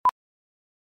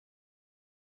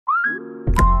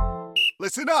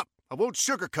Listen up. I won't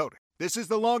sugarcoat it. This is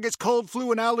the longest cold,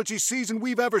 flu, and allergy season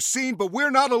we've ever seen, but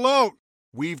we're not alone.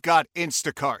 We've got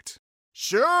Instacart.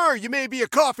 Sure, you may be a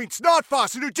coughing snot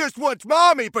faucet who just wants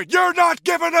mommy, but you're not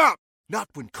giving up. Not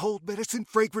when cold medicine,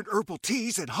 fragrant herbal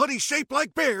teas, and honey shaped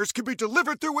like bears can be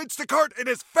delivered through Instacart in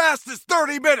as fast as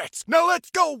 30 minutes. Now let's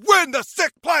go win the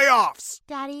sick playoffs.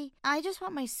 Daddy, I just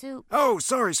want my soup. Oh,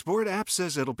 sorry, Sport. App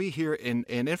says it'll be here in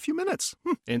a few minutes.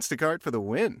 Instacart for the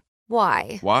win.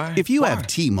 Why? Why? If you have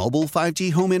T-Mobile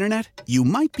 5G home internet, you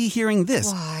might be hearing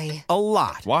this Why? a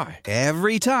lot. Why?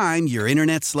 Every time your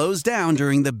internet slows down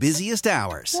during the busiest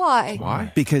hours. Why?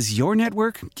 Why? Because your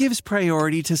network gives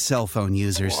priority to cell phone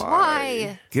users.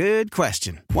 Why? Good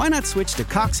question. Why not switch to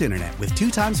Cox Internet with 2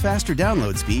 times faster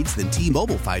download speeds than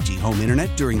T-Mobile 5G home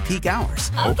internet during peak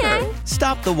hours? Okay.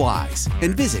 Stop the whys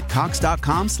and visit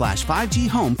cox.com/5G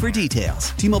home for details.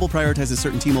 T-Mobile prioritizes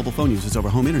certain T-Mobile phone users over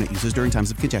home internet users during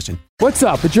times of congestion. What's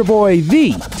up? It's your boy,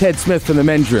 the Ted Smith from The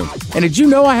Men's Room. And did you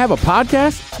know I have a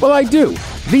podcast? Well, I do.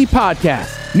 The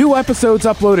Podcast. New episodes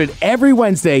uploaded every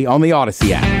Wednesday on the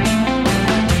Odyssey app.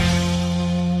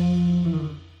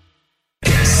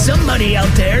 Somebody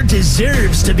out there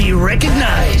deserves to be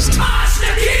recognized.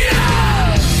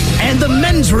 And The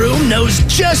Men's Room knows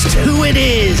just who it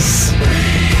is.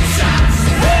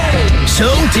 So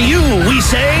to you, we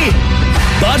say,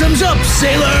 bottoms up,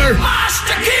 sailor.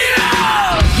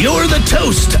 You're the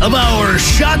toast of our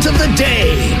shot of the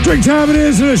day. Drink time it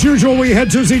is, and as usual, we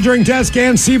head to the drink desk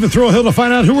and Steve at Thrill Hill to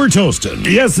find out who we're toasting.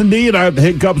 Yes, indeed. I have the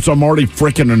hiccups. I'm already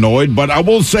freaking annoyed. But I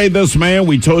will say this, man.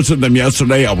 We toasted them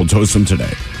yesterday. I will toast them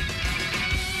today.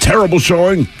 Terrible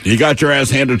showing. You got your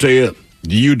ass handed to you.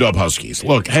 The UW Huskies.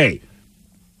 Look, hey,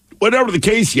 whatever the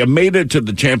case, you made it to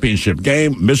the championship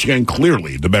game. Michigan,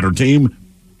 clearly the better team.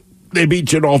 They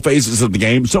beat you in all phases of the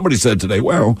game. Somebody said today,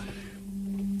 well,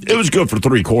 it was good for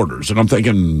 3 quarters. And I'm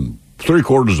thinking, 3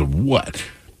 quarters of what?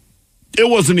 It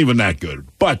wasn't even that good.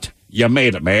 But you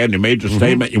made it, man. You made your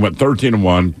statement. You went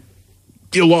 13-1.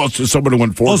 You lost to somebody who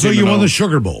went 14-0. Also, you won the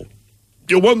Sugar Bowl.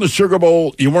 You won the Sugar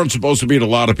Bowl. You weren't supposed to beat a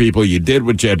lot of people. You did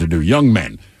what you had to do. Young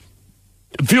men,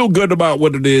 feel good about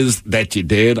what it is that you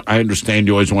did. I understand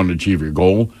you always want to achieve your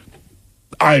goal.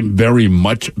 I'm very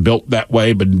much built that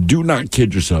way, but do not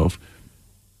kid yourself.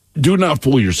 Do not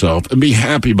fool yourself, and be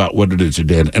happy about what it is you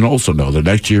did. And also know that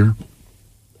next year,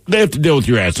 they have to deal with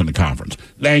your ass in the conference.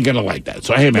 They ain't going to like that.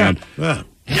 So, hey, man. Yeah.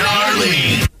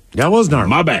 Gnarly. That was gnarly.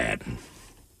 My bad.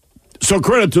 So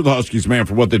credit to the Huskies, man,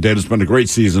 for what they did. It's been a great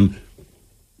season.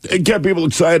 It kept people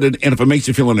excited, and if it makes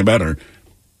you feel any better,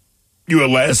 you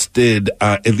have lasted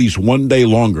at least one day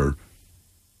longer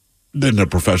than a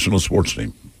professional sports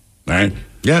team, right?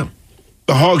 Yeah.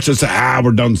 The Hawks just say,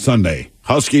 we're done Sunday.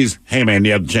 Huskies, hey, man,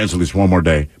 you have the chance at least one more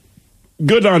day.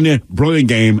 Good on you. Brilliant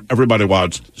game. Everybody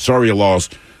watched. Sorry you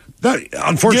lost.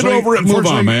 Unfortunately, get over it. Move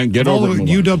on, man. Get over it. All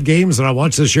the UW games that I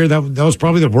watched this year, that was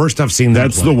probably the worst I've seen them play.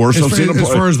 That's the worst I've seen them play.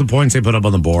 As far as the points they put up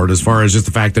on the board, as far as just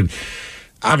the fact that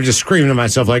I'm just screaming to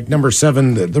myself, like, number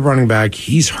 7, the running back,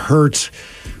 he's hurt.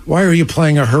 Why are you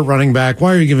playing a hurt running back?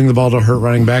 Why are you giving the ball to a hurt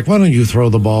running back? Why don't you throw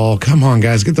the ball? Come on,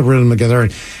 guys, get the rhythm together.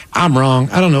 I'm wrong.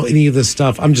 I don't know any of this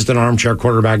stuff. I'm just an armchair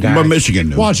quarterback guy. But Michigan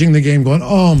knew. Watching the game going,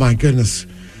 oh, my goodness.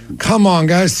 Come on,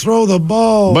 guys, throw the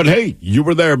ball. But, hey, you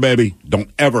were there, baby. Don't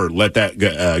ever let that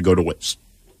go to waste.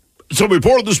 So we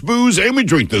pour this booze and we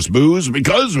drink this booze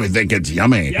because we think it's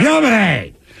yummy.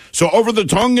 Yummy! So over the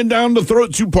tongue and down the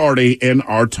throat to party in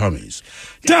our tummies.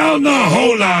 Down the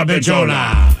hola,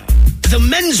 bichona. The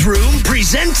Men's Room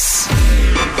presents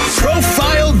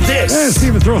Profile This. Hey,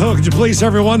 Steve at Thrill Hill, could you please,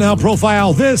 everyone, now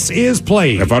Profile This is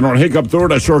played. If I don't hiccup through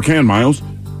it, I sure can, Miles.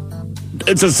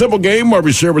 It's a simple game where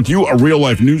we share with you a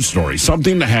real-life news story,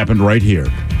 something that happened right here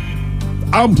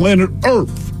on planet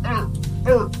Earth.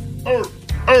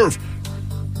 Earth.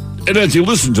 And as you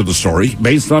listen to the story,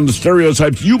 based on the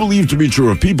stereotypes you believe to be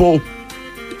true of people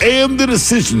and the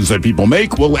decisions that people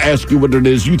make, we'll ask you what it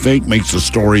is you think makes a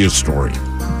story a story.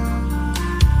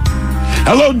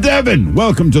 Hello, Devin.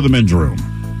 Welcome to the Men's Room.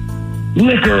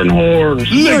 Liquor and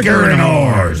whores. Liquor and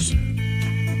whores.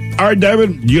 All right,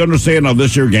 Devin, do you understand how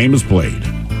this here game is played?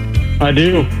 I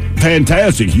do.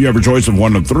 Fantastic. You have a choice of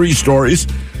one of 3 stories.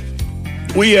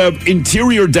 We have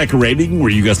interior decorating, where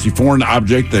you guess the foreign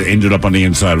object that ended up on the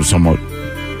inside of someone.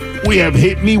 We have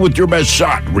hit me with your best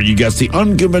shot, where you guess the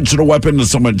unconventional weapon that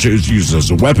someone chose to use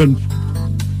as a weapon.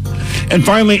 And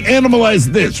finally, animalize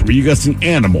this, where you guess the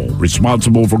animal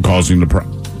responsible for causing the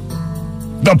problem.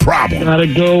 Gotta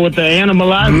go with the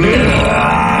animalize this.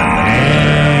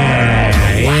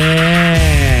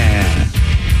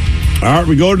 All right,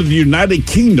 we go to the United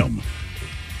Kingdom,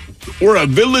 where a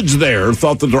village there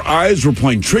thought that their eyes were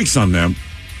playing tricks on them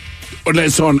when they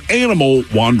saw an animal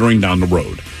wandering down the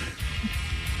road.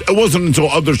 It wasn't until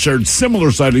others shared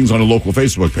similar sightings on a local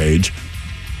Facebook page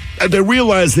that they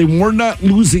realized they were not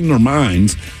losing their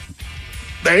minds.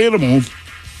 The animal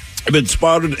had been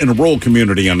spotted in a rural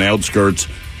community on the outskirts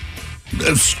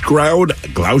of Stroud,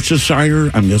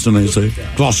 Gloucestershire. I'm guessing they say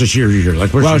Gloucestershire.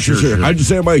 Like Gloucestershire. How'd you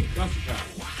say it, Mike?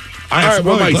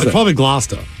 It's probably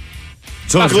Gloucester.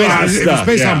 So if it's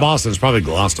based yeah. on Boston, it's probably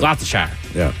Gloucester. Gloucestershire.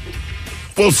 Yeah.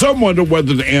 Well, some wonder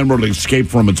whether the animal escaped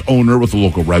from its owner with a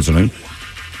local resident.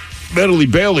 Medley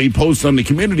Bailey posts on the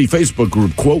community Facebook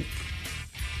group, quote,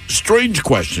 "Strange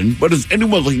question, but is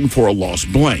anyone looking for a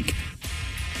lost blank?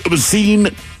 It was seen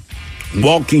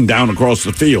walking down across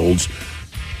the fields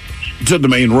to the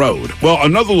main road. Well,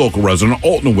 another local resident,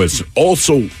 Alton,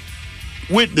 also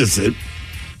witnessed it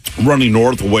running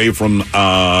north away from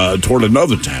toward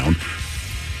another town.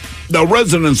 Now,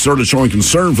 residents started showing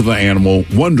concern for the animal,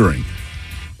 wondering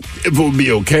if it would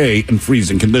be okay in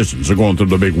freezing conditions. They're going through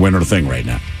the big winter thing right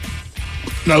now.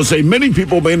 Now, say many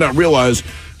people may not realize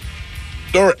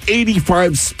there are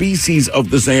 85 species of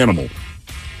this animal,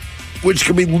 which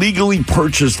can be legally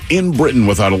purchased in Britain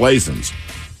without a license.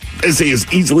 They say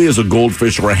as easily as a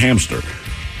goldfish or a hamster.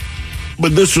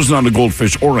 But this was not a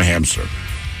goldfish or a hamster.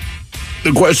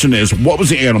 The question is, what was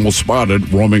the animal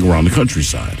spotted roaming around the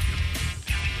countryside?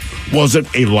 Was it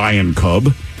a lion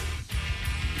cub,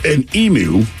 an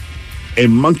emu, a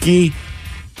monkey,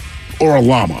 or a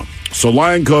llama? So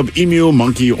lion cub, emu,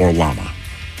 monkey, or llama.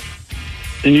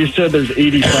 And you said there's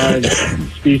 85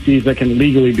 species that can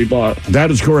legally be bought.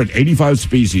 That is correct. 85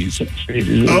 species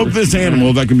of this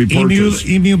animal that can be purchased.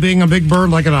 Emu being a big bird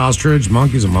like an ostrich,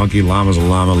 monkey's a monkey, llama's a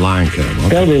llama, lion cub. Okay.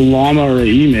 Gotta be a llama or an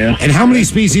emu. And how many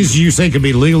species do you say could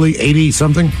be legally 80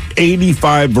 something?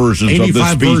 85 versions of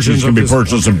this species can be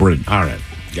purchased in Britain. All right,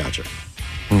 gotcha.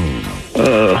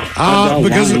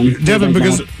 Because Devin,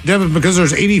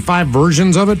 there's 85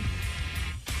 versions of it.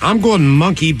 I'm going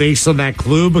monkey based on that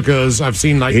clue because I've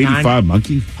seen like 85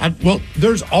 monkeys. Well,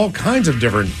 there's all kinds of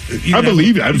different. I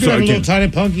believe it. You could have a little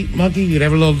tiny monkey. You could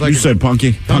have a little. Like you said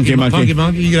punky monkey.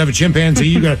 You could have a chimpanzee.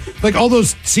 You got like all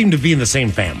those seem to be in the same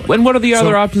family. And what are the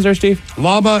other options there, Steve?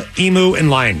 Llama, emu,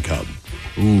 and lion cub.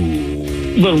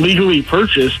 Ooh. But legally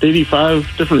purchased 85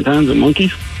 different kinds of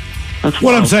monkeys. That's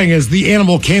what wild. I'm saying is the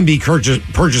animal can be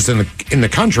purchased in the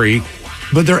country.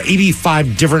 But there are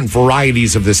 85 different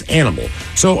varieties of this animal.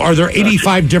 So are there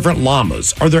 85 different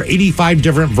llamas? Are there 85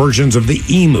 different versions of the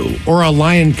emu or a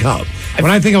lion cub? When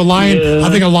I think of a lion, I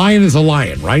think a lion is a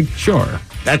lion, right? Sure.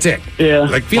 That's it. Yeah.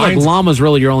 I feel like llama's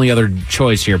really your only other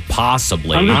choice here,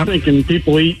 possibly. I'm just thinking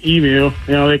people eat emu. You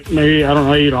know, maybe, I don't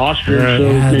know, eat ostrich. Right. So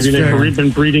Yeah, maybe they've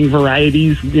been breeding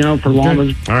varieties, for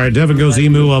llamas. All right, Devin goes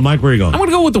emu. Mike, where are you going? I'm going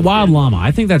to go with the wild llama.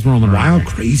 I think that's roaming around. Wild,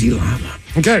 crazy llama.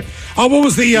 Okay. Oh, what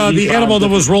was the animal that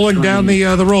was rolling down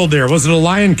the road there? Was it a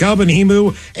lion, cub, an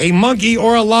emu, a monkey,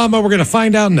 or a llama? We're going to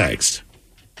find out next.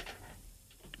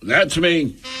 That's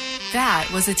me.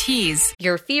 That was a tease.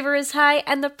 Your fever is high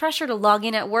and the pressure to log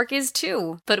in at work is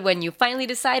too. But when you finally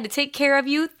decide to take care of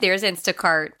you, there's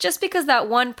Instacart. Just because that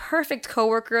one perfect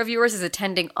coworker of yours is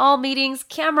attending all meetings,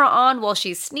 camera on while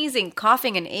she's sneezing,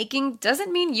 coughing, and aching,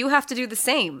 doesn't mean you have to do the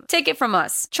same. Take it from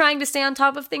us. Trying to stay on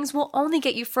top of things will only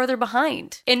get you further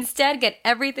behind. Instead, get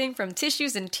everything from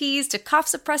tissues and teas to cough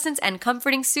suppressants and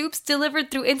comforting soups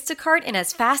delivered through Instacart in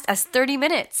as fast as 30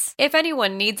 minutes. If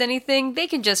anyone needs anything, they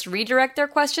can just redirect their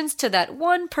questions to that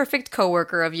one perfect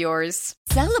coworker of yours.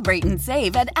 Celebrate and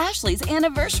save at Ashley's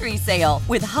Anniversary Sale.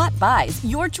 With Hot Buys,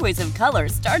 your choice of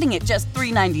colors starting at just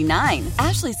 $3.99.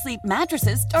 Ashley Sleep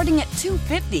mattresses starting at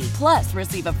 $2.50. Plus,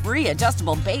 receive a free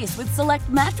adjustable base with select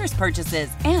mattress purchases.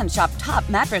 And shop top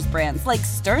mattress brands like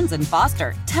Stearns &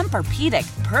 Foster,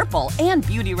 Tempur-Pedic, Purple, and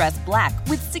Beautyrest Black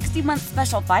with 60-month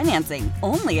special financing.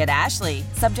 Only at Ashley.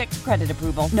 Subject to credit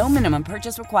approval. No minimum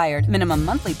purchase required. Minimum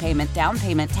monthly payment, down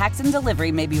payment, tax, and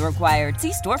delivery may be required.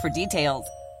 See store for details.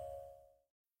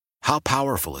 How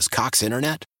powerful is Cox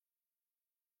Internet?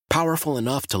 Powerful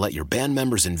enough to let your band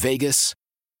members in Vegas,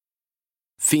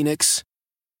 Phoenix,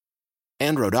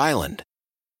 and Rhode Island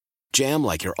jam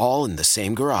like you're all in the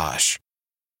same garage.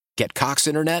 Get Cox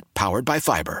Internet powered by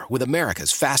fiber with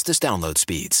America's fastest download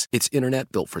speeds. It's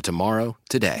internet built for tomorrow,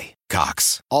 today.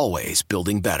 Cox, always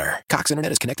building better. Cox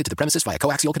Internet is connected to the premises via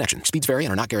coaxial connection. Speeds vary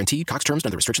and are not guaranteed. Cox terms and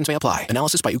other restrictions may apply.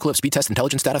 Analysis by Ookla Speed Test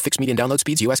Intelligence Data. Fixed median download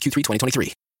speeds. US Q3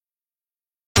 2023.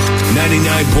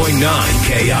 99.9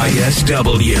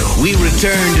 KISW. We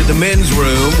return to the men's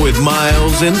room with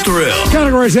Miles and Thrill.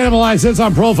 Categories analyzed since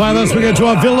on Profile List. We get to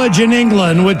a village in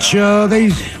England, which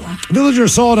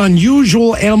villagers saw an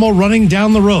unusual animal running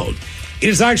down the road. It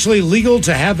is actually legal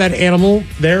to have that animal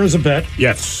there as a pet.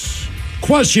 Yes.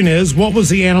 Question is, what was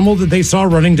the animal that they saw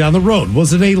running down the road?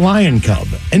 Was it a lion cub,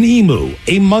 an emu,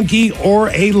 a monkey, or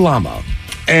a llama?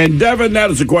 And Devin, that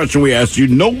is the question we asked you.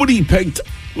 Nobody picked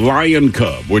lion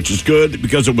cub, which is good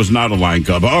because it was not a lion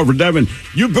cub. However, Devin,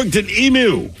 you picked an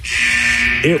emu.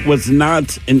 It was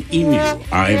not an emu.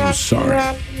 I'm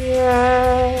sorry.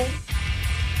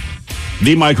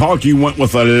 D. Mike Hawk, you went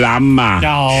with a llama.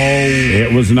 No.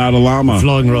 It was not a llama.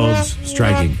 Flowing roads,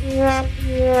 striking.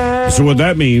 So what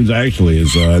that means, actually,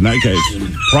 is in that case,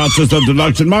 process of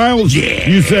deduction miles. Yeah.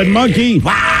 You said monkey.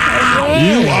 Wow.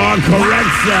 You are correct,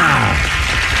 sir.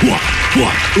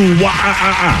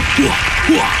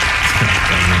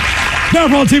 Now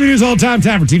for all TV news all time for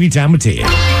TV Time with Tia.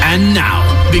 And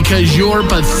now, because your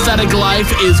pathetic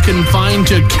life is confined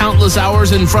to countless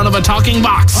hours in front of a talking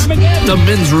box, the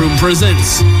Men's Room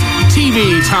presents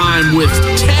TV Time with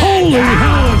Ted. Holy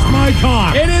hell, it's my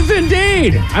time. It is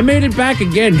indeed. I made it back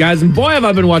again, guys, and boy, have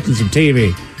I been watching some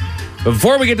TV. But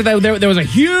before we get to that, there was a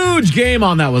huge game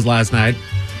on that was last night.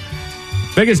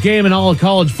 Biggest game in all of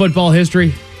college football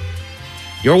history.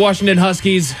 Your Washington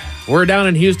Huskies were down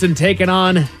in Houston taking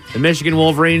on the Michigan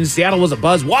Wolverines. Seattle was a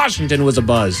buzz. Washington was a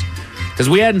buzz. Because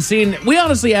we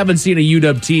honestly haven't seen a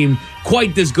UW team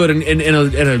quite this good in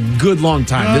a good long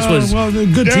time. This was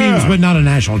good teams, but not a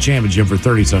national championship for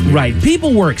 30-something years. Right.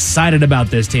 People were excited about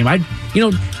this team.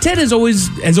 Ted has always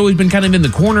been kind of in the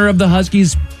corner of the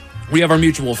Huskies. We have our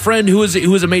mutual friend who is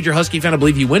a major Husky fan. I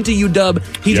believe he went to UW.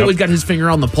 He's always got his finger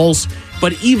on the pulse.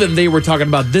 But even they were talking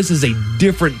about this is a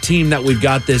different team that we've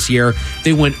got this year.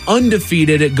 They went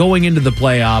undefeated at going into the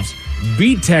playoffs,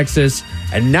 beat Texas,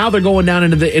 and now they're going down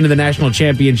into the national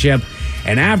championship.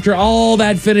 And after all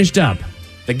that finished up,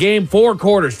 the game, 4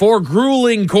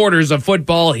 grueling quarters of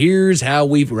football. Here's how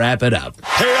we wrap it up.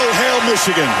 Hail, hail,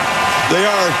 Michigan. They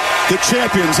are the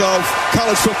champions of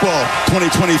college football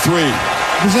 2023.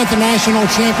 Present the national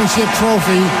championship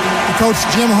trophy to Coach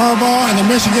Jim Harbaugh and the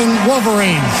Michigan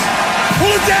Wolverines.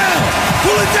 Pull it down!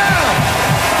 Pull it down!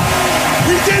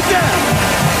 We did that!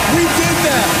 We did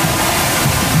that!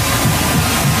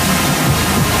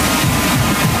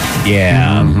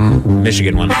 Yeah,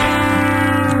 Michigan won.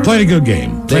 Played a good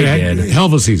game. They did. Hell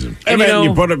of a season. And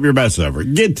you put up your best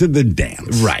effort. Get to the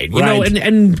dance. Right. You know,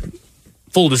 and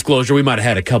full disclosure, we might have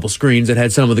had a couple screens that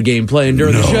had some of the game playing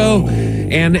during the show.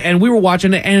 And we were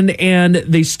watching it, and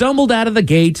they stumbled out of the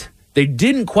gate. They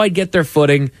didn't quite get their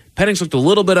footing. Penix looked a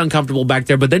little bit uncomfortable back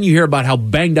there, but then you hear about how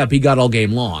banged up he got all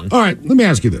game long. All right, let me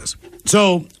ask you this.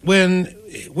 So when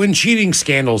cheating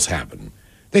scandals happen,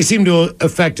 they seem to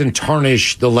affect and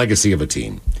tarnish the legacy of a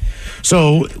team.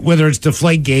 So whether it's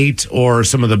Deflategate or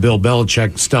some of the Bill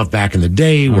Belichick stuff back in the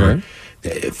day where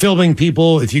filming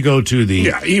people, if you go to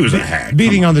the he was a hack.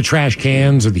 Beating on the trash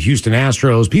cans of the Houston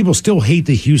Astros, people still hate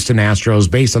the Houston Astros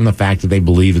based on the fact that they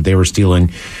believe that they were stealing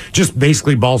just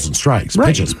basically balls and strikes,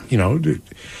 pitches,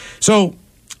 So,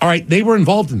 all right, they were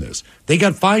involved in this. They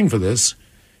got fined for this.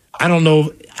 I don't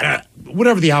know,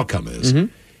 whatever the outcome is.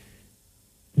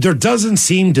 There doesn't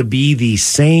seem to be the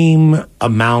same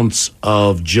amounts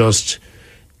of just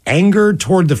anger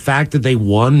toward the fact that they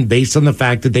won based on the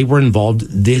fact that they were involved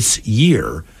this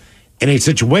year in a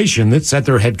situation that set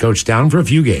their head coach down for a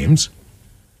few games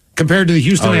compared to the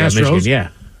Houston Astros. Michigan,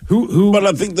 Who? But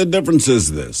I think the difference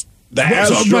is this. The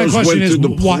Astros went to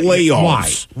the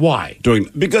playoffs. Why?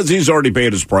 Because he's already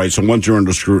paid his price, and once you're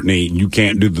under scrutiny, you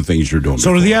can't do the things you're doing.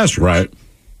 So do the Astros. Right.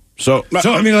 So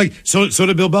I mean, so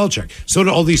did Bill Belichick. So did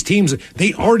all these teams.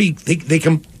 They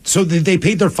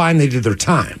paid their fine. They did their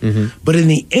time. But in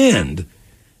the end,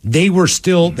 they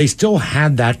still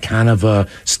had that kind of a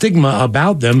stigma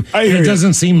about them. It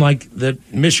doesn't seem like that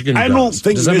Michigan does. I don't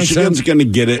think Michigan's going to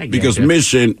get it because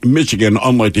Michigan,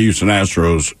 unlike the Houston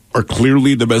Astros, are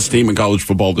clearly the best team in college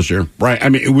football this year. Right? I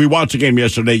mean, we watched the game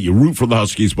yesterday. You root for the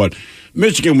Huskies, but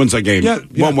Michigan wins that game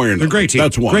one way or another. They're a great team.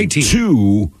 That's one. Great team.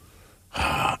 Two,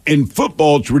 in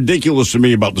football, it's ridiculous to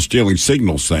me about the stealing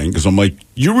signals thing because I'm like,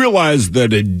 you realize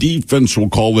that a defense will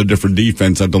call a different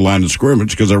defense at the line of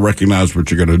scrimmage because they recognize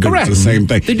what you're going to do. Correct. It's the same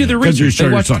thing. They do the research. They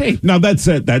watch tape. Now, that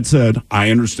said,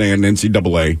 I understand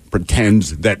NCAA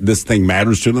pretends that this thing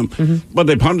matters to them, but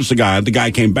they punished the guy. The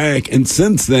guy came back, and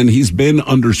since then, he's been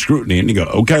under scrutiny. And you go,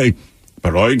 okay,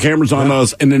 put all your cameras on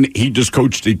us, and then he just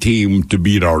coached a team to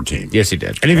beat our team. Yes, he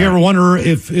did. And if you ever wonder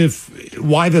if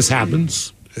why this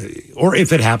happens, or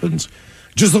if it happens,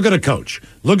 just look at a coach.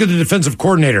 Look at the defensive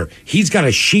coordinator. He's got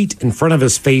a sheet in front of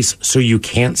his face so you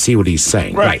can't see what he's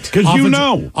saying. Right. Because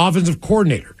Offensive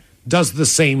coordinator does the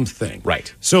same thing.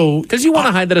 Right. So because you want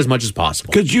to hide that as much as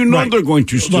possible. Because they're going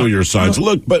to steal your sides.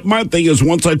 Look, but my thing is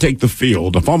once I take the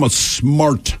field, if I'm a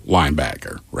smart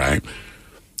linebacker, right,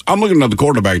 I'm looking at the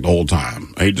quarterback the whole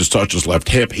time. He just touched his left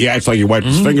hip. He acts like he wiped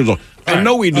his fingers off. I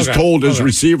know he just told his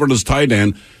receiver and his tight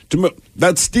end to.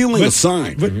 That's stealing a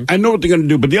sign. I know what they're going to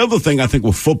do. But the other thing I think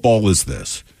with football is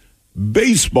this.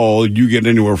 Baseball, you get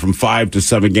anywhere from 5 to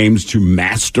 7 games to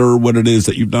master what it is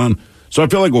that you've done. So I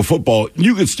feel like with football,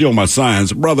 you could steal my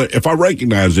signs. Brother, if I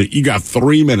recognize it, you got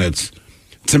 3 minutes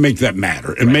to make that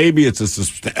matter. And maybe it's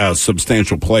a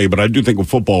substantial play, but I do think with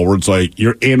football where it's like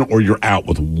you're in or you're out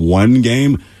with one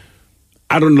game,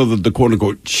 I don't know that the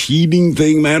quote-unquote cheating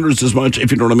thing matters as much,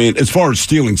 if you know what I mean. As far as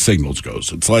stealing signals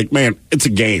goes, it's like, man, it's a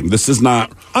game. This is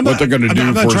not what they're going to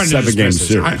do for a 7-game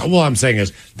series. What I'm saying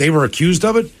is they were accused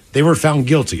of it. They were found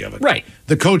guilty of it. Right.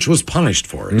 The coach was punished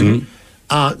for it.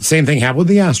 Same thing happened with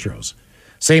the Astros.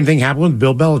 Same thing happened with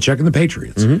Bill Belichick and the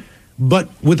Patriots. But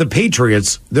with the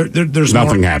Patriots, there's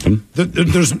nothing more, happened.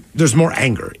 There's more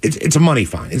anger. It's a money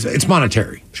fine. It's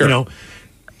monetary. Sure. You know,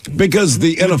 because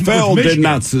the NFL did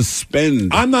not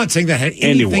suspend. I'm not saying that had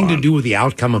anything to do with the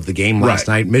outcome of the game last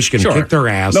night. Michigan kicked their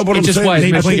ass. No, but I'm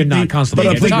saying constantly.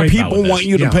 But I think people want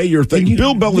you to pay your thing.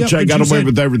 Bill Belichick got away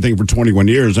with everything for 21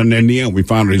 years, and in the end, we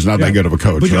found out he's not that good of a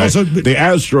coach. Right? Also, the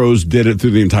Astros did it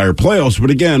through the entire playoffs, but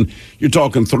again, you're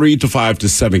talking 3 to 5 to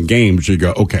 7 games. You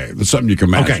go, okay, that's something you can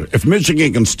master. If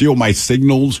Michigan can steal my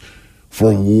signals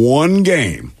for one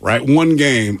game, right? One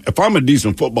game. If I'm a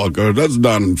decent football coach, that's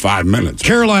done in 5 minutes.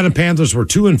 Carolina Panthers were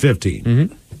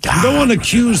 2-15. No one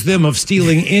accused them of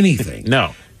stealing anything.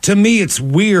 No. To me, it's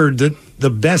weird that the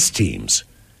best teams,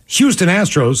 Houston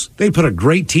Astros, they put a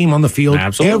great team on the field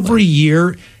every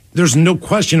year. There's no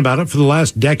question about it. For the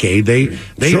last decade, they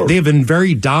have been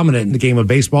very dominant in the game of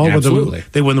baseball, whether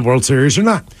they win the World Series or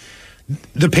not.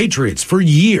 The Patriots, for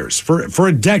years, for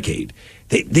a decade,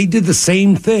 they did the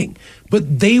same thing.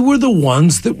 But they were the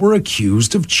ones that were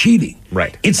accused of cheating.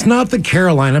 Right. It's not the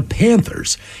Carolina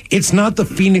Panthers. It's not the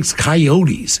Phoenix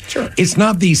Coyotes. Sure. It's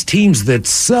not these teams that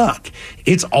suck.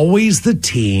 It's always the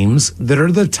teams that are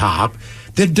the top,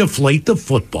 that deflate the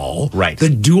football,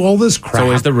 that do all this crap. It's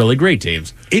always the really great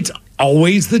teams. It's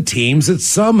always the teams that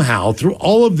somehow, through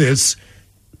all of this,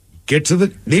 get to the...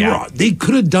 They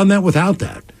could have done that without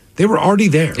that. They were already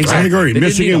there. Exactly. I agree.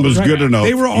 Michigan was good enough.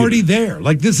 They were already there.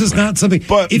 Like, this is not something...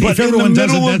 But if everyone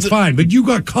does it, that's fine. But you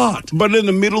got caught. But in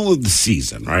the middle of the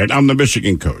season, right? I'm the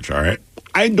Michigan coach, all right?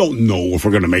 I don't know if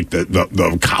we're going to make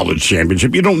the college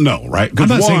championship. You don't know, right?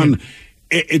 Because one...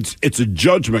 It's a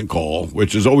judgment call,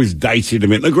 which is always dicey to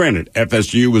me. Now, granted,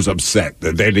 FSU was upset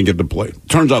that they didn't get to play.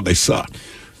 Turns out they suck.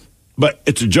 But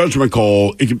it's a judgment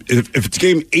call. If it's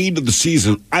game 8 of the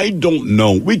season, I don't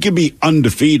know. We could be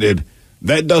undefeated.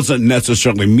 That doesn't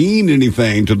necessarily mean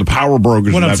anything to the power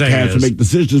brokers that have cash to make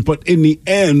decisions. But in the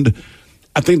end,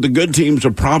 I think the good teams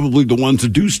are probably the ones that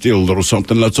do steal a little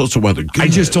something. That's also why they're good. I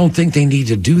just don't think they need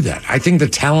to do that. I think the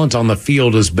talent on the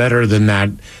field is better than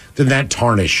that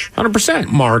tarnish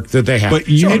 100% mark that they have. But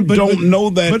you don't know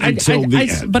that until the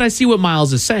end. But I see what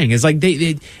Miles is saying. Is like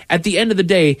they at the end of the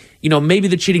day, maybe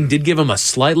the cheating did give them a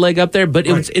slight leg up there, but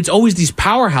it's always these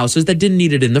powerhouses that didn't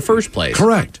need it in the first place.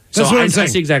 Correct. That's what I'm saying. I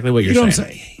see exactly what you're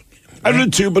saying. I do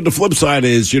too, but the flip side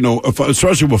is,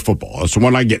 especially with football, it's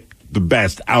when I get the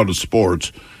best out of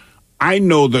sports. I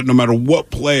know that no matter what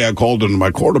play I called into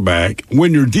my quarterback,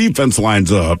 when your defense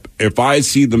lines up, if I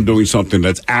see them doing something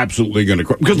that's absolutely going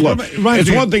to... Because, look,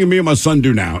 it's one thing me and my son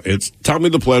do now. It's tell me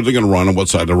the play they're going to run and what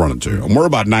side they're running to. And we're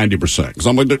about 90%. Because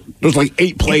I'm like, there's like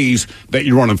 8 plays that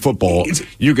you run in football.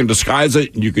 You can disguise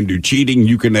it. You can do cheating.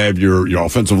 You can have your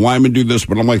offensive lineman do this.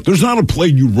 But I'm like, there's not a play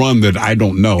you run that I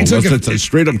don't know. It's a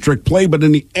straight-up trick play. But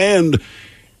in the end,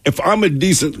 if I'm a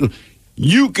decent...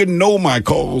 You can know my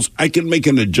calls. I can make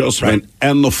an adjustment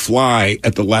and the fly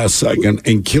at the last second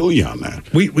and kill you on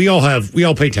that. We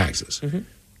all pay taxes.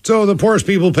 So the poorest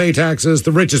people pay taxes.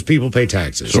 The richest people pay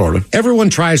taxes. Sort of. Everyone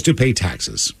tries to pay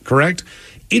taxes, correct?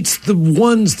 It's the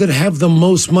ones that have the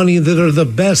most money that are the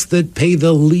best that pay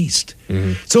the least.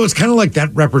 So it's kind of like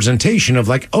that representation of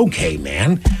like, okay,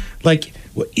 man, like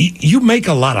you make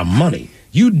a lot of money.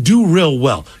 You do real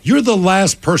well. You're the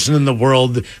last person in the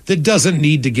world that doesn't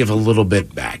need to give a little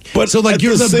bit back. But so, like,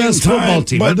 you're the best football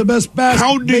team. You're the best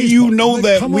basketball. How do you know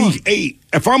that week 8?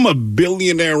 If I'm a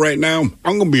billionaire right now,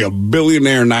 I'm going to be a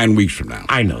billionaire 9 weeks from now.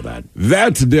 I know that.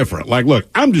 That's different. Like, look,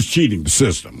 I'm just cheating the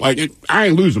system. Like, I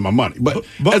ain't losing my money. But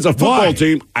as a football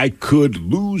team, I could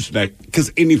lose that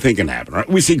because anything can happen, right?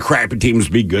 We see crappy teams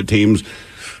beat good teams.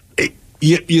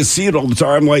 You see it all the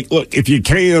time. Like, look, if you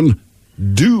can,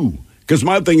 do. Because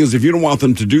my thing is, if you don't want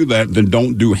them to do that, then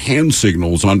don't do hand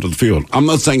signals onto the field. I'm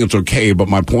not saying it's okay, but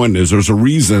my point is there's a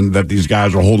reason that these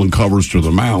guys are holding covers to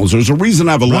their mouths. There's a reason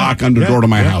I have a lock under the door to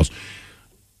my house.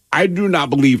 I do not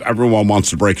believe everyone wants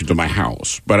to break into my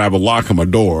house, but I have a lock on my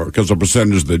door because the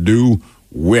percentage that do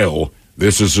will.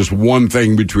 This is just one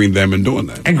thing between them and doing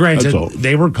that. And granted,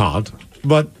 they were caught,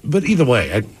 but either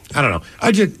way, I don't know.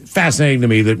 It's just fascinating to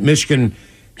me that Michigan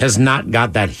has not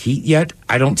got that heat yet.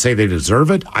 I don't say they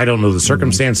deserve it. I don't know the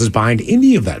circumstances behind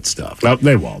any of that stuff. Well,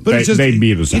 they won't. But they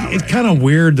beat us out. It's kind of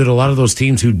weird that a lot of those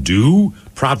teams who do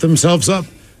prop themselves up,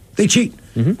 they cheat.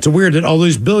 It's weird that all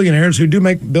these billionaires who do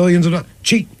make billions of dollars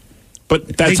cheat.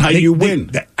 But that's how you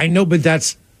win. I know, but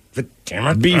that's the damn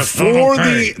it. Before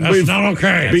That's not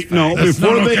okay.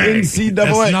 Before the NCAA.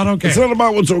 That's not okay. It's not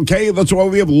about what's okay. That's why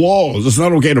we have laws. It's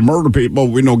not okay to murder people.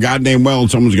 We know goddamn well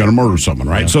someone's going to murder someone,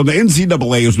 right? Yeah. So the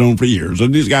NCAA is known for years.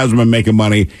 And these guys have been making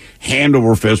money hand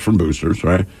over fist from boosters,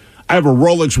 right? I have a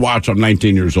Rolex watch. I'm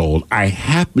 19 years old. I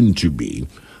happen to be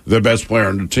the best player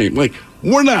on the team. Like,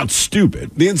 we're not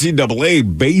stupid. The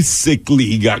NCAA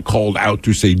basically got called out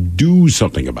to say, do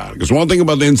something about it. Because one thing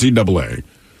about the NCAA,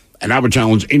 and I would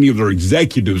challenge any of their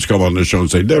executives to come on this show and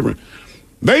say different,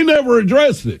 they never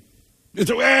addressed it. They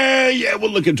said, yeah, we'll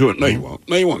look into it. No, you won't.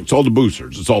 No, you won't. It's all the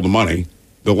boosters. It's all the money.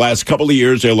 The last couple of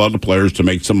years, they allowed the players to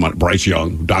make some money. Bryce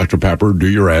Young, Dr. Pepper, do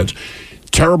your ads.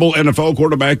 Terrible NFL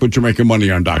quarterback, but you're making money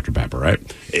on Dr. Pepper, right?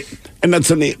 And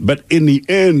that's but in the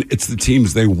end, it's the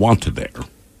teams they wanted there,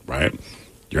 right?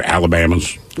 Your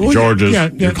Alabamas, your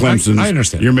Georgias, your Clemsons, I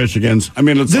understand. Your Michigans. I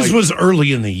mean, this was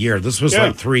early in the year. This was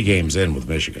like 3 games in with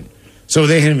Michigan. So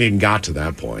they hadn't even got to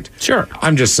that point. Sure.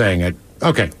 I'm just saying it.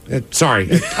 Okay. Sorry.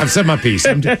 I've said my piece.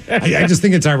 I just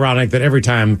think it's ironic that every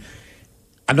time,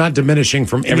 I'm not diminishing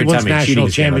from anyone's national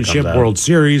championship, World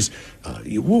Series,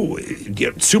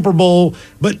 Super Bowl,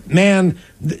 but man,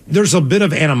 there's a bit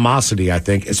of animosity, I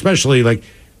think, especially like,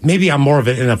 maybe I'm more of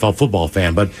an NFL football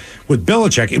fan, but with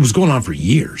Belichick, it was going on for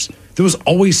years. There was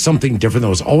always something different. There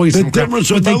was always the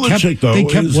difference with Belichick, though. They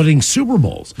kept winning Super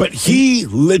Bowls. But he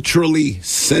literally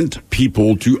sent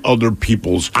people to other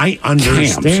people's I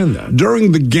understand camps. that.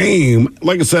 During the game,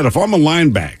 like I said, if I'm a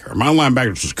linebacker, my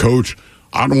linebacker says, Coach,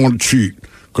 I don't want to cheat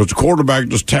because the quarterback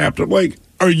just tapped it. Like,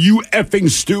 are you effing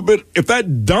stupid? If that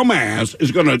dumbass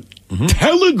is going to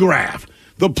telegraph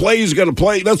the play he's going to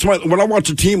play, that's why when I watch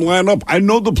a team line up, I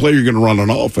know the play you're going to run on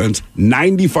offense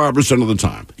 95% of the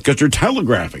time because you're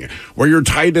telegraphing it. Where your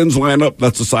tight ends line up,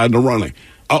 that's the side they're running.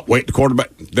 Oh, wait, the quarterback,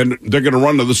 then they're going to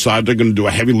run to the side. They're going to do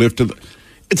a heavy lift.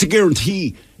 It's a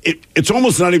guarantee. It's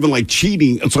almost not even like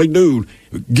cheating. It's like, dude,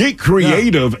 get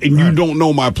creative, and you don't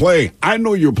know my play. I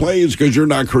know your plays because you're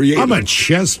not creative. I'm a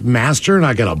chess master, and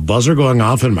I got a buzzer going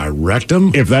off in my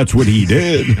rectum. If that's what he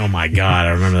did. Oh, my God,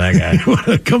 I remember that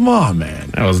guy. Come on,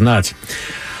 man. That was nuts.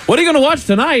 What are you going to watch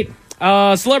tonight?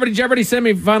 Celebrity Jeopardy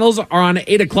semifinals are on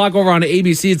 8 o'clock over on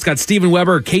ABC. It's got Steven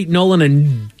Weber, Kate Nolan,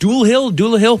 and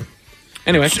Doolittle.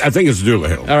 Anyway. I think it's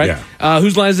Doolittle. All right. Yeah.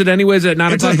 Whose line is it anyways at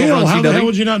 9 o'clock over on CW? How the hell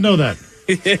would you not know that?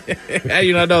 How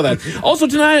you not know that? Also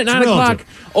tonight at 9 o'clock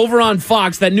over on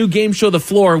Fox, that new game show, The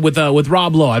Floor, with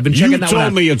Rob Lowe. I've been checking that one out. You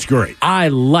told me it's great. I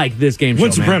like this game show.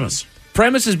 What's the premise?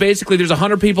 Premise is basically there's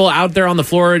 100 people out there on the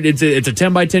floor. It's a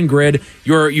 10 by 10 grid.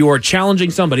 You're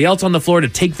challenging somebody else on the floor to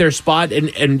take their spot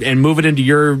and move it into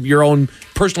your own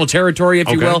personal territory, if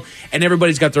you will. And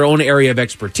everybody's got their own area of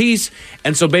expertise.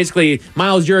 And so basically,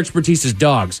 Miles, your expertise is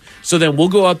dogs. So then we'll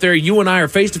go out there. You and I are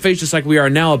face to face, just like we are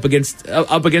now, up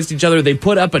against each other. They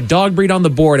put up a dog breed on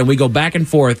the board, and we go back and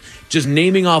forth, just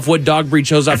naming off what dog breed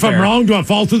shows up. If I'm wrong, do I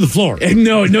fall through the floor?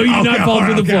 No, you do not fall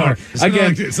through the floor.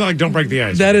 Again, it's not like Don't Break the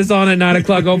Ice. That is on at 9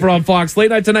 o'clock over on Fox.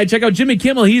 Late night tonight. Check out Jimmy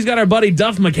Kimmel. He's got our buddy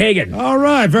Duff McKagan. All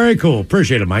right, very cool.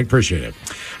 Appreciate it, Mike. Appreciate it.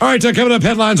 All right, coming up,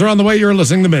 headlines are on the way. You're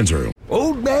listening to The Men's Room.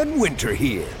 Old Man Winter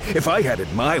here. If I had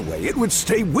it my way, it would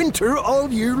stay winter all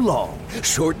year long.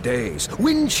 Short days,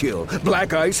 wind chill,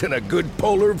 black ice, and a good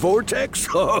polar vortex.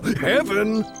 Oh,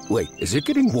 heaven. Wait, is it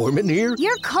getting warm in here?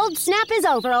 Your cold snap is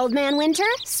over, Old Man Winter.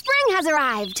 Spring has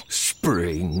arrived.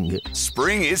 Spring.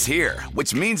 Spring is here,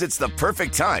 which means it's the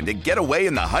perfect time to get away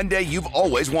in the Hyundai you've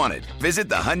always wanted. Visit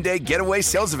the Hyundai Getaway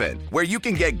Sales Event, where you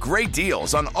can get great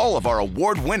deals on all of our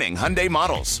award-winning Hyundai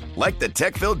models, like the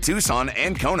tech-filled Tucson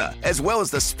and Kona, as well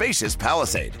as the spacious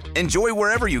Palisade. Enjoy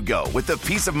wherever you go with the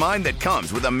peace of mind that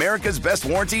comes with America's best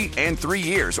warranty and 3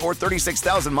 years or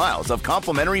 36,000 miles of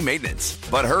complimentary maintenance.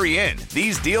 But hurry in,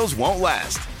 these deals won't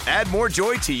last. Add more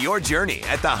joy to your journey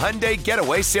at the Hyundai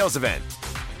Getaway Sales Event.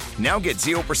 Now get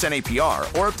 0% APR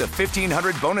or up to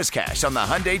 $1,500 bonus cash on the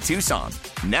Hyundai Tucson.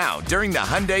 Now, during the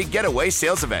Hyundai Getaway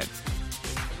Sales Event.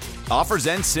 Offers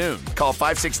end soon. Call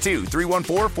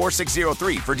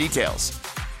 562-314-4603 for details.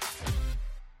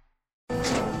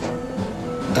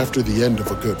 After the end of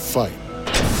a good fight,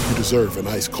 you deserve an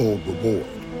ice-cold reward.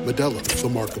 Medalla is the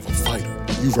mark of a fighter.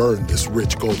 you've earned this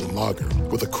rich golden lager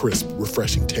with a crisp,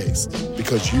 refreshing taste.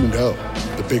 Because you know,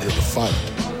 the bigger the fight,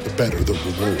 the better the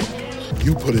reward.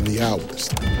 You put in the hours,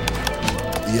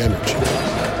 the energy,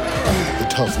 the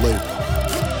tough labor.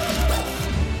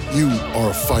 You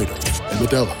are a fighter, and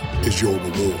Modelo is your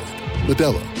reward.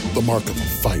 Modelo, the mark of a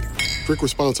fighter. Drink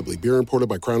responsibly. Beer imported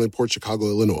by Crown Imports, Chicago,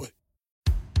 Illinois.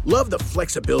 Love the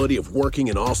flexibility of working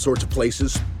in all sorts of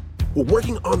places? Well,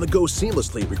 working on the go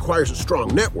seamlessly requires a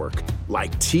strong network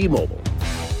like T-Mobile.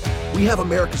 We have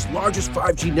America's largest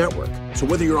 5G network, so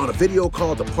whether you're on a video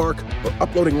call at the park or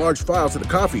uploading large files at a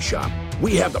coffee shop,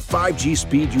 we have the 5G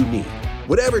speed you need.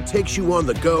 Whatever takes you on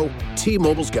the go,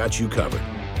 T-Mobile's got you covered.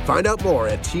 Find out more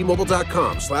at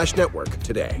T-Mobile.com/network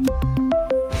today.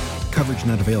 Coverage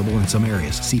not available in some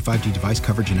areas. See 5G device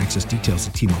coverage and access details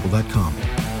at T-Mobile.com.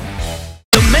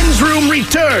 The Men's Room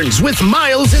returns with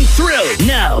Miles and Thrill.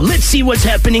 Now, let's see what's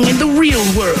happening in the real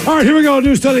world. All right, here we go. A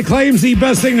new study claims the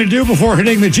best thing to do before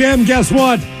hitting the gym, guess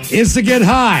what? Is to get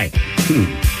high.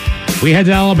 We head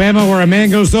to Alabama where a man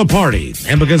goes to a party,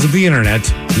 and because of the internet,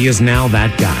 he is now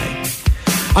that guy.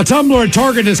 A Tumblr at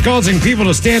Target is causing people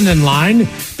to stand in line.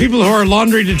 People who are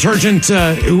laundry detergent,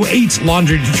 who ate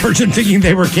laundry detergent thinking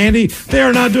they were candy, they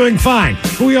are not doing fine.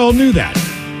 We all knew that.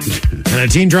 And a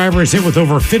teen driver is hit with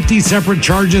over 50 separate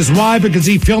charges. Why? Because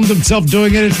he filmed himself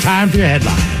doing it. It's time for your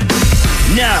headline.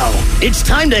 Now, it's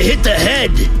time to hit the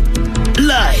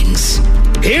headlines.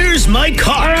 Here's my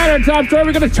car. All right, our top story,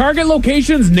 we got to Target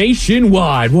locations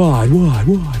nationwide.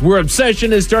 Where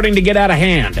obsession is starting to get out of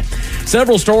hand.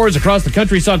 Several stores across the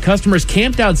country saw customers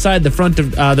camped outside the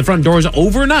front doors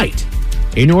overnight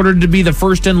in order to be the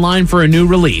first in line for a new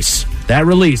release. That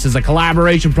release is a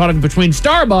collaboration product between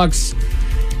Starbucks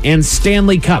and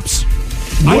Stanley Cups.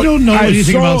 I don't know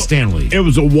anything about Stanley. It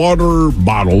was a water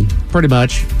bottle. Pretty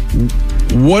much.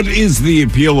 What is the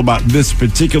appeal about this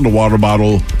particular water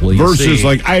bottle versus,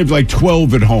 like, I have like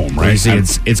 12 at home, right? You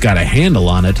see, it's got a handle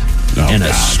on it and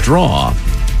a straw.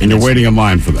 And you're waiting in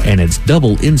line for that. And it's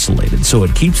double insulated, so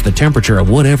it keeps the temperature of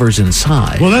whatever's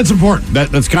inside. Well, that's important.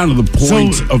 That's kind of the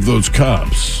point of those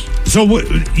cups. So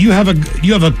you have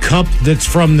a cup that's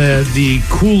from the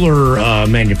cooler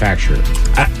manufacturer.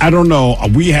 I don't know.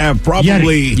 We have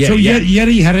probably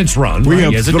Yeti had its run. We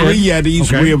right? have three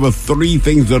Yetis. Okay. We have three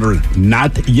things that are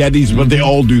not Yetis, but they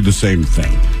all do the same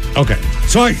thing. Okay,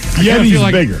 so I Yeti's feel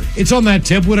like bigger. It's on that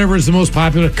tip. Whatever is the most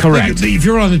popular. Correct. Like, if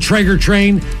you're on the Traeger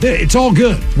train, it's all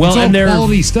good. Well, it's all and they're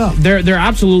quality stuff. They're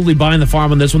absolutely buying the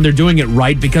farm on this one. They're doing it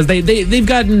right because they've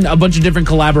gotten a bunch of different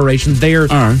collaborations. They're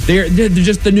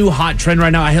just the new hot trend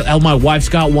right now. My wife's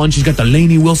got one. She's got the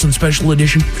Lainey Wilson Special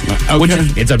Edition, which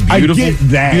is it's a beautiful,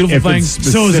 beautiful thing.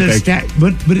 So is it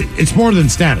but it's more than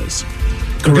status.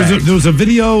 Correct. Because there was a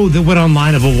video that went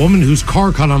online of a woman whose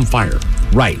car caught on fire.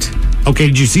 Right. Okay,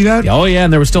 did you see that? Oh yeah,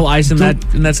 and there was still ice in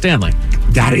that Stanley.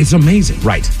 That is amazing.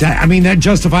 Right. That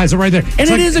justifies it right there. And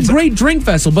it is a great drink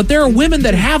vessel, but there are women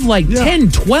that have like 10,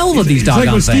 12 of these doggone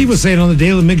things. It's like what Steve was saying on the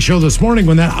Daily Mig show this morning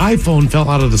when that iPhone fell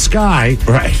out of the sky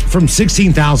from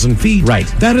 16,000 feet. Right.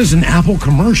 That is an Apple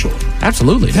commercial.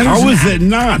 Absolutely. How is it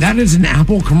not? That is an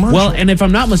Apple commercial. Well, and if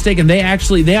I'm not mistaken, they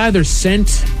either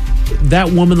sent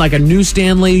that woman like a new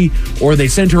Stanley, or they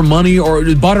sent her money, or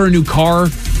bought her a new car.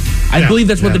 I believe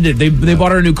that's what they did. They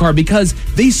bought her a new car because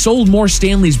they sold more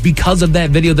Stanleys because of that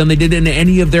video than they did in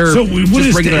any of their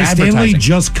regular advertising. Stanley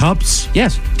just cups?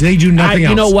 Yes. Do they do nothing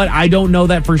else? You know what? I don't know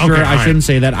that for sure. Okay, I shouldn't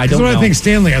say that. I don't know. When I think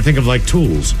Stanley, I think of like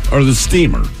tools. Or the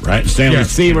steamer, right? Stanley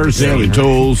steamer, Stanley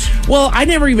tools. Well, I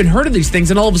never even heard of these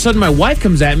things, and all of a sudden my wife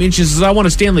comes at me and she says, I want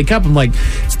a Stanley Cup. I'm like,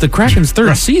 it's the Kraken's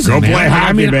third season, man.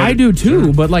 I mean, I do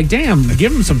too, but like, damn,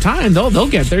 give them some time. They'll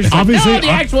get there. Obviously, the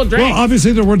actual drink. Well,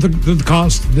 obviously they're worth the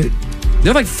cost.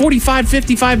 They're like $45,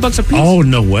 $55 a piece. Oh,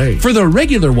 no way. For the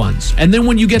regular ones. And then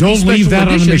when you get Don't leave that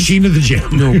on the machine of the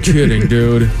gym. No kidding,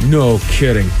 dude. No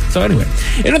kidding. So anyway,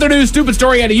 in other news, stupid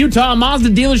story out of Utah, a Mazda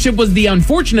dealership was the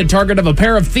unfortunate target of a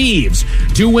pair of thieves.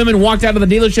 Two women walked out of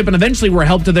the dealership and eventually were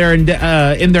helped to in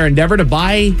their endeavor to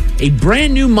buy a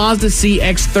brand new Mazda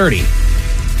CX-30.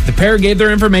 The pair gave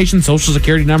their information, social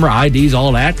security number, IDs,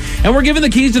 all that, and were given the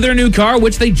keys to their new car,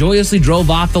 which they joyously drove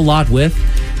off the lot with.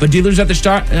 But dealers at the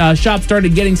shop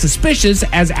started getting suspicious,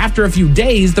 as after a few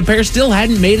days, the pair still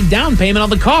hadn't made a down payment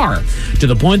on the car, to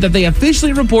the point that they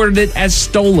officially reported it as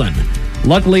stolen.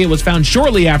 Luckily, it was found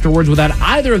shortly afterwards without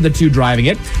either of the two driving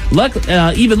it.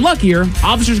 Even luckier,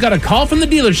 officers got a call from the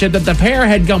dealership that the pair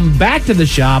had come back to the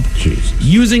shop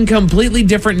using completely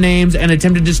different names and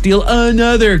attempted to steal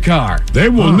another car. They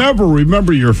will never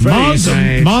remember your face.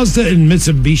 Mazda and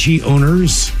Mitsubishi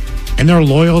owners and their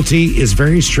loyalty is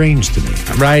very strange to me.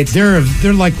 Right. They're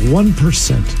like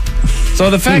 1%. So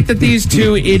the fact that these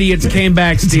two idiots came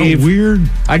back, Steve. So weird.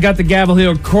 I got the gavel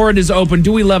here. Court is open.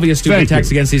 Do we levy a stupid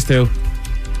tax against these two?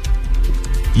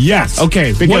 Yes.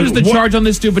 Okay. What is the charge on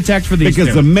this stupid tax for these two?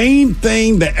 Because the main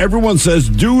thing that everyone says,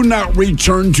 do not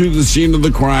return to the scene of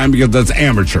the crime because that's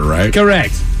amateur, right?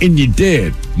 Correct. And you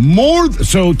did.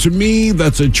 So to me,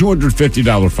 that's a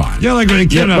 $250 fine. Yeah, like when you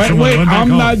kidnap someone. Wait, I'm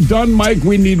not done, Mike.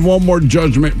 We need one more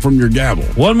judgment from your gavel.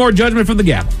 One more judgment from the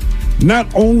gavel.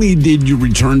 Not only did you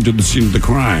return to the scene of the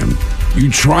crime,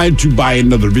 you tried to buy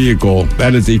another vehicle.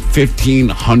 That is a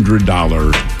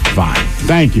 $1,500 fine.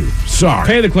 Thank you. Sorry.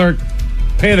 Pay the clerk.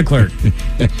 Pay the clerk.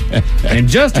 And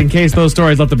just in case those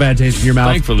stories left a bad taste in your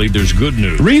mouth. Thankfully, there's good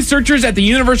news. Researchers at the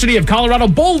University of Colorado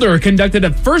Boulder conducted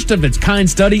a first-of-its-kind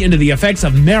study into the effects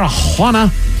of marijuana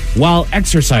while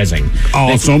exercising.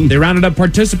 Awesome. They rounded up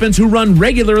participants who run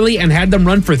regularly and had them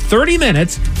run for 30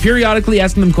 minutes, periodically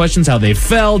asking them questions how they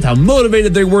felt, how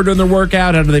motivated they were during their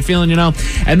workout, how are they feeling,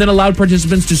 and then allowed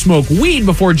participants to smoke weed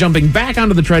before jumping back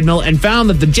onto the treadmill and found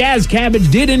that the jazz cabbage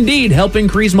did indeed help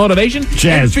increase motivation.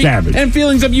 Cabbage. And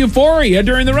feelings of euphoria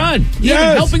during the run. Yes.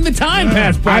 Even helping the time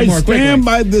pass by more quickly. I stand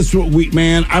by this week,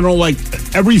 man. I don't like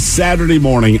every Saturday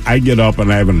morning I get up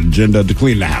and I have an agenda to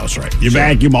clean the house, right? You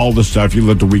vacuum all the stuff, you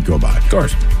let the week go by. Of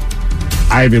course.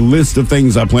 I have a list of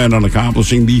things I plan on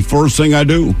accomplishing. The first thing I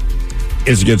do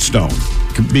is get stoned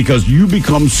because you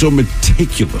become so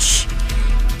meticulous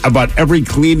about every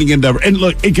cleaning endeavor. And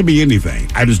look, it can be anything.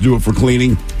 I just do it for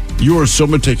cleaning. You are so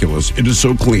meticulous. It is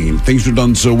so clean. Things are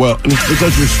done so well. And it's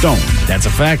because you're stoned. That's a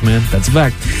fact, man. That's a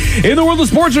fact. In the world of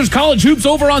sports, there's college hoops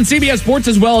over on CBS Sports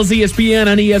as well as ESPN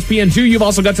and ESPN2. You've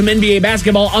also got some NBA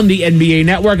basketball on the NBA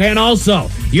Network. And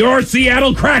also, your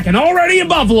Seattle Kraken already in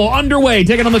Buffalo underway,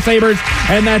 taking on the Sabres.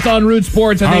 And that's on Root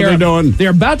Sports. And How are they doing?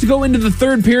 They're about to go into the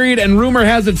third period, and rumor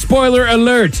has it, spoiler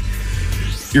alert,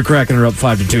 your Kraken are up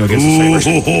 5-2 against the Sabres.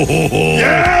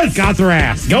 Yes! Got their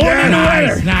ass. Going into the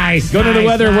weather. Nice. Going into the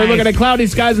weather. We're looking at cloudy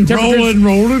skies and temperatures.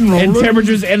 Rolling. And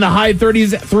temperatures in the high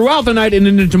 30s throughout the night and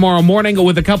into tomorrow morning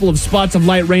with a couple of spots of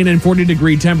light rain and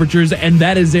 40-degree temperatures. And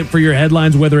that is it for your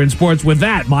headlines, weather, and sports. With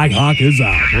that, Mike Hawk is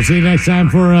out. We'll see you next time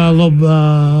for a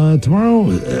little tomorrow.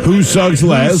 Who sucks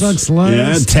less? Who sucks less?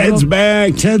 Yeah, Ted's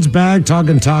back. Ted's back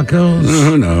talking tacos.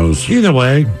 Who knows? Either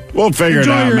way, we'll figure it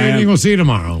out, enjoy your man. evening. We'll see you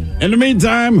tomorrow. In the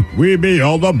meantime, we be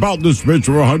all about this bitch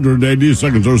for 180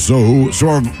 seconds or so.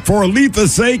 So for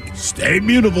Aletha's sake, stay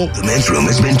beautiful. The men's room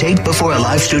has been taped before a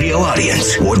live studio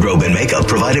audience. Wardrobe and makeup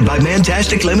provided by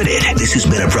Mantastic Limited. This has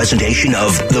been a presentation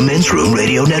of the Men's Room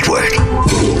Radio Network.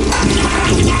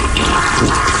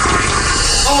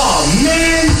 Oh,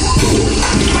 man!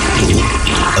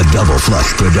 A Double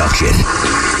Flush production.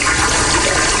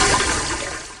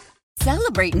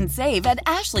 Celebrate and save at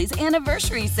Ashley's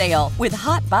Anniversary Sale. With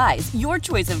Hot Buys, your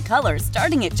choice of colors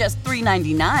starting at just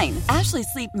 $3.99. Ashley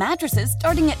Sleep mattresses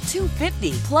starting at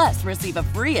 $2.50. Plus, receive a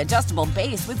free adjustable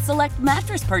base with select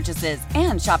mattress purchases.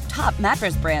 And shop top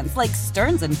mattress brands like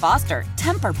Stearns & Foster,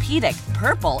 Tempur-Pedic,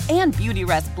 Purple, and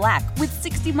Beautyrest Black with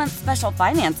 60-month special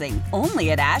financing. Only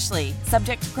at Ashley.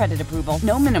 Subject to credit approval.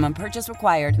 No minimum purchase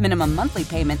required. Minimum monthly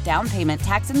payment, down payment,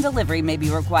 tax, and delivery may be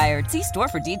required. See store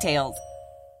for details.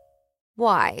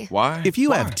 Why? If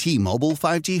you have T-Mobile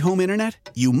 5G home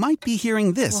internet, you might be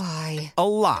hearing this Why? a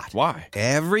lot. Why?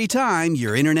 Every time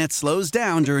your internet slows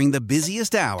down during the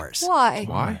busiest hours.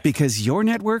 Why? Because your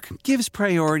network gives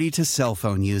priority to cell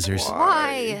phone users.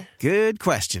 Why? Good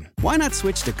question. Why not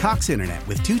switch to Cox Internet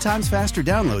with 2 times faster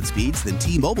download speeds than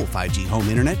T-Mobile 5G home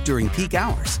internet during peak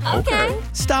hours? Okay.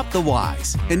 Stop the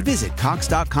whys and visit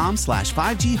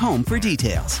cox.com/5G home for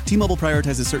details. T-Mobile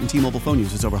prioritizes certain T-Mobile phone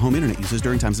users over home internet users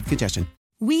during times of congestion.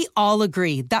 We all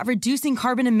agree that reducing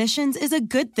carbon emissions is a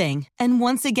good thing. And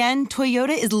once again,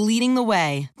 Toyota is leading the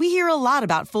way. We hear a lot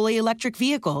about fully electric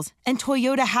vehicles, and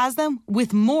Toyota has them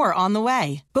with more on the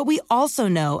way. But we also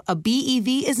know a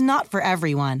BEV is not for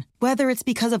everyone. Whether it's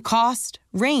because of cost,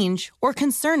 range, or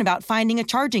concern about finding a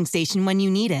charging station when you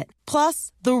need it.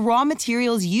 Plus, the raw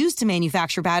materials used to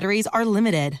manufacture batteries are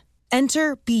limited.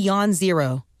 Enter Beyond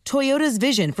Zero, Toyota's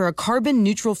vision for a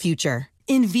carbon-neutral future.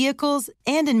 In vehicles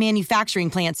and in manufacturing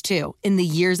plants, too, in the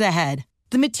years ahead.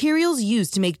 The materials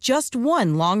used to make just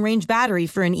one long-range battery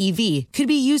for an EV could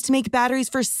be used to make batteries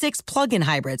for 6 plug-in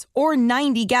hybrids or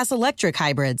 90 gas-electric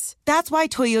hybrids. That's why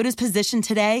Toyota's position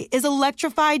today is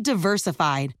electrified,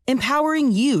 diversified,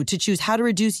 empowering you to choose how to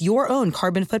reduce your own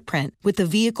carbon footprint with the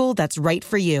vehicle that's right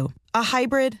for you. A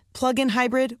hybrid, plug-in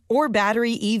hybrid, or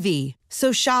battery EV.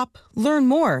 So shop, learn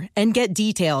more, and get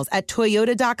details at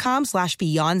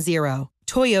toyota.com/beyondzero.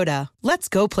 Toyota, let's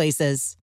go places.